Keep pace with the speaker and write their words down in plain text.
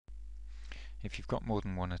If you've got more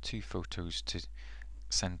than one or two photos to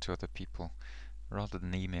send to other people, rather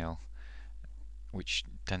than email, which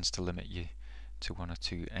tends to limit you to one or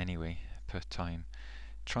two anyway per time,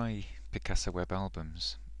 try Picasa web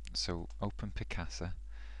albums. So open Picasa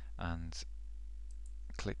and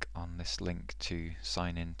click on this link to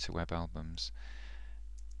sign in to web albums.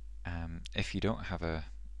 If you don't have a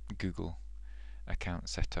Google account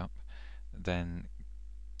set up, then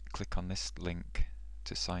click on this link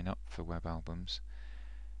to sign up for web albums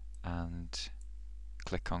and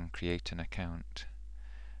click on create an account,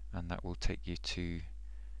 and that will take you to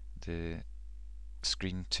the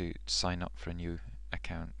screen to sign up for a new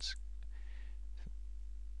account.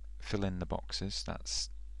 Fill in the boxes. That's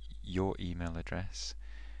your email address,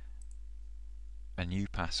 a new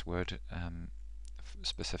password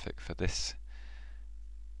specific for this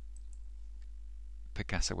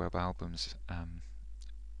Picasa web albums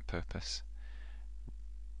purpose,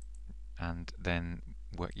 and then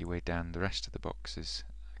work your way down the rest of the boxes,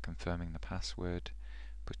 confirming the password,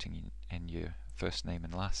 putting in your first name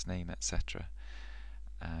and last name, etc.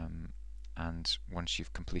 And once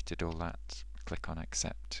you've completed all that, click on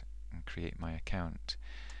accept and create my account.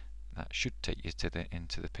 That should take you to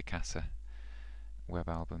into the Picasa web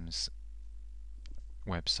albums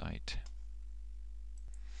website.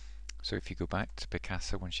 So if you go back to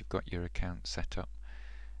Picasa once you've got your account set up,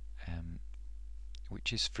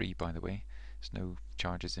 which is free by the way, there's no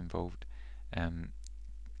charges involved, and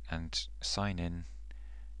sign in,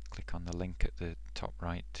 click on the link at the top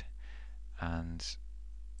right, and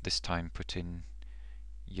this time put in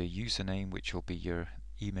your username, which will be your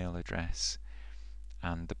email address,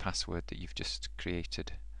 and the password that you've just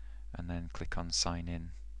created, and then click on sign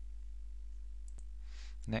in.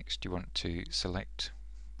 Next you want to select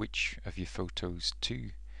which of your photos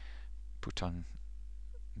to put on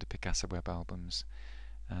the Picasa web albums.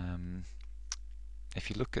 If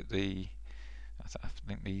you look at I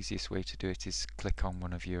think the easiest way to do it is click on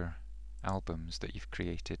one of your albums that you've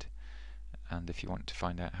created, and if you want to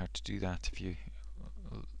find out how to do that, if you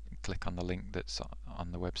click on the link that's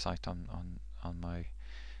on the website on my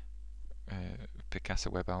Picasa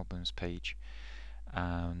web albums page,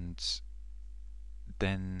 and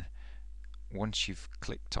then once you've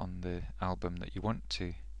clicked on the album that you want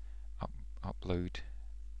to upload,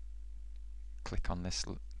 click on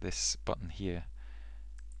this button here,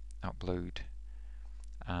 upload,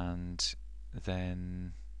 and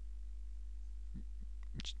then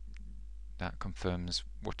that confirms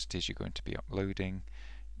what it is you're going to be uploading.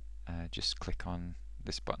 Just click on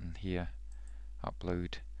this button here,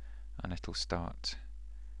 upload, and it'll start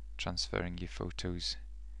transferring your photos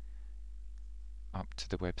up to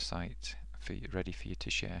the website ready for you to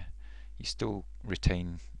share. You still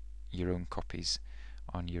retain your own copies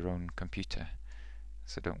on your own computer,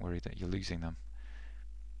 so don't worry that you're losing them.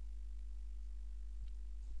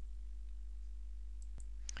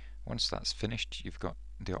 Once that's finished, you've got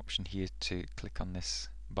the option here to click on this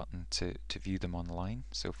button to view them online.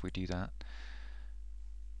 So if we do that,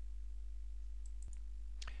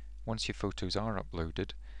 once your photos are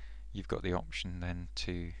uploaded, you've got the option then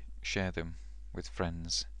to share them with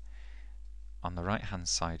friends. On the right hand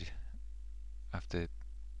side of the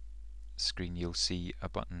screen you'll see a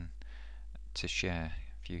button to share.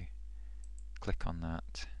 If you click on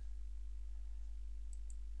that,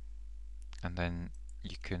 and then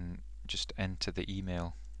you can just enter the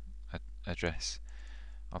email address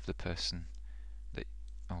of the person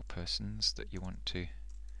or persons that you want to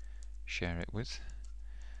share it with.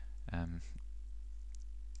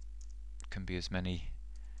 Can be as many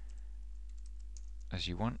as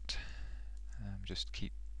you want.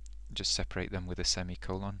 Just separate them with a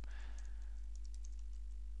semicolon.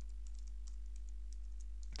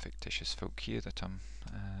 Fictitious folk here that I'm,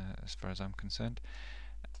 as far as I'm concerned.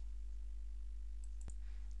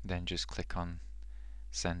 Then just click on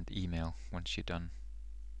send email once you're done.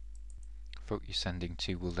 Folk you're sending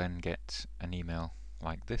to will then get an email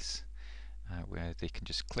like this, where they can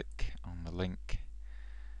just click on the link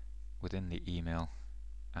within the email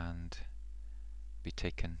and be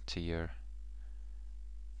taken to your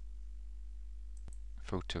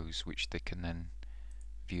photos, which they can then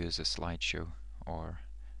view as a slideshow or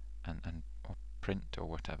print or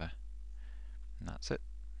whatever. And that's it.